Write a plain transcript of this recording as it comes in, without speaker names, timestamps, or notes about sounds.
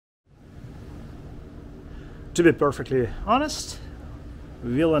To be perfectly honest,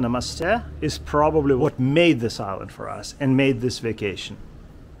 Villa Namaste is probably what made this island for us and made this vacation.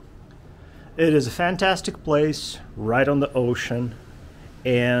 It is a fantastic place right on the ocean,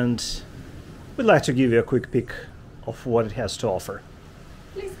 and we'd like to give you a quick peek of what it has to offer.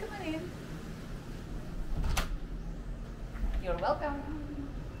 Please come on in. You're welcome.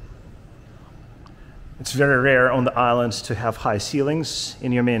 It's very rare on the island to have high ceilings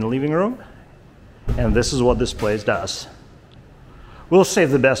in your main living room, and this is what this place does. We'll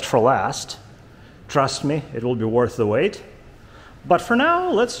save the best for last. Trust me, it will be worth the wait. But for now,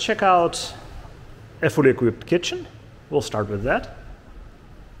 let's check out a fully equipped kitchen. We'll start with that.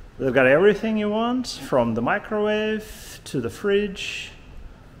 They've got everything you want, from the microwave to the fridge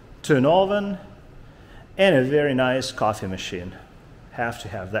to an oven and a very nice coffee machine. Have to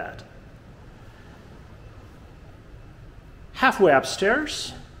have that. Halfway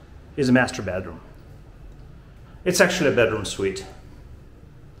upstairs is a master bedroom. It's actually a bedroom suite.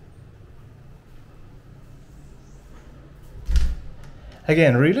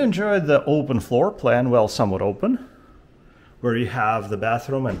 Again, really enjoyed the open floor plan, well, somewhat open, where you have the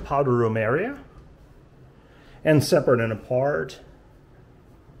bathroom and powder room area, and separate and apart,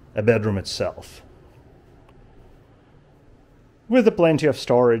 a bedroom itself, with plenty of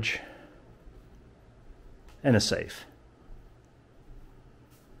storage and a safe.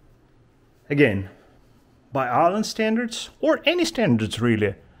 Again, by island standards, or any standards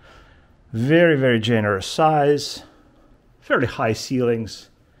really, very, very generous size, fairly high ceilings,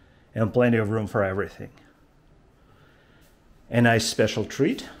 and plenty of room for everything. A nice special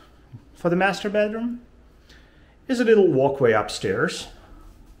treat for the master bedroom is a little walkway upstairs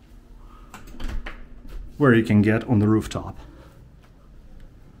where you can get on the rooftop.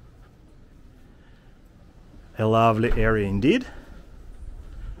 A lovely area indeed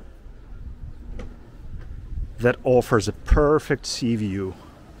that offers a perfect sea view.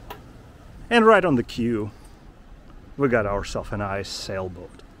 And right on the quay, we got ourselves a nice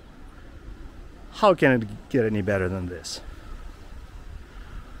sailboat. How can it get any better than this?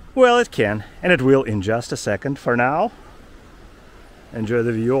 Well, it can, and it will in just a second. For now, enjoy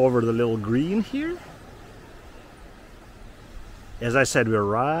the view over the little green here. As I said, we're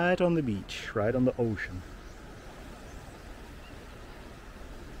right on the beach, right on the ocean.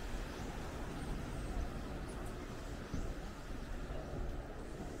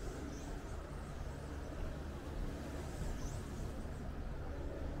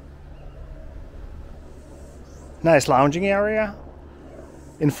 Nice lounging area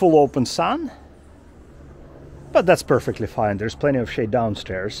in full open sun, but that's perfectly fine. There's plenty of shade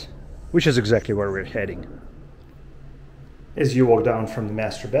downstairs, which is exactly where we're heading. As you walk down from the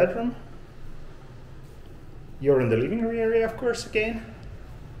master bedroom, you're in the living room area, of course, again.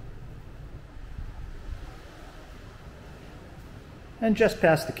 And just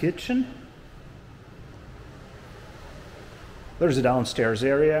past the kitchen, there's a downstairs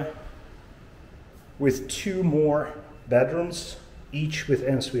area with two more bedrooms, each with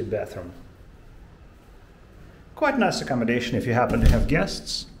ensuite bathroom. Quite nice accommodation if you happen to have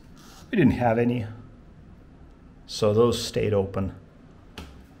guests. We didn't have any, so those stayed open.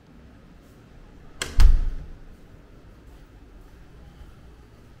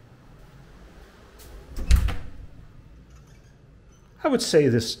 I would say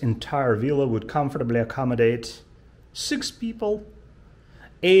this entire villa would comfortably accommodate 6 people,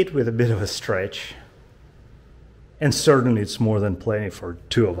 8 with a bit of a stretch. And certainly it's more than plenty for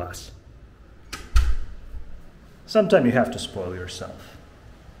 2 of us. Sometimes you have to spoil yourself.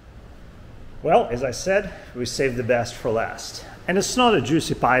 Well, as I said, we saved the best for last. And it's not a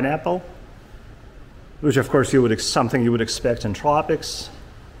juicy pineapple, which of course something you would expect in tropics,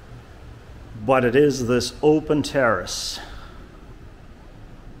 but it is this open terrace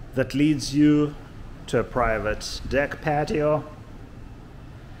that leads you to a private deck patio,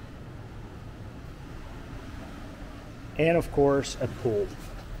 and of course a pool.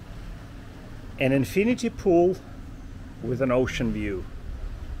 An infinity pool with an ocean view.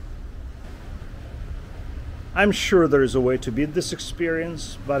 I'm sure there is a way to beat this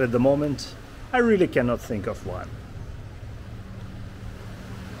experience, but at the moment I really cannot think of one.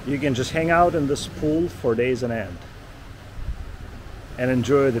 You can just hang out in this pool for days on end and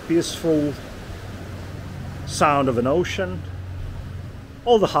enjoy the peaceful sound of an ocean,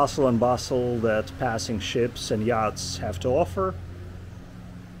 all the hustle and bustle that passing ships and yachts have to offer,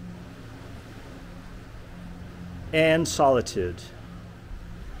 and solitude,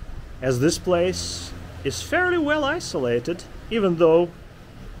 as this place is fairly well isolated, even though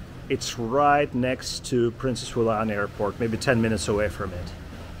it's right next to Princess William Airport, maybe 10 minutes away from it.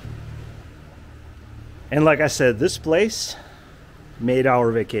 And like I said, this place made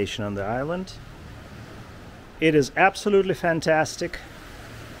our vacation on the island. It is absolutely fantastic,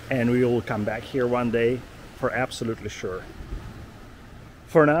 and we will come back here one day for absolutely sure.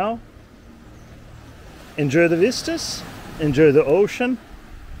 For now, enjoy the vistas, enjoy the ocean,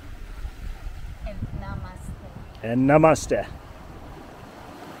 And namaste. and namaste.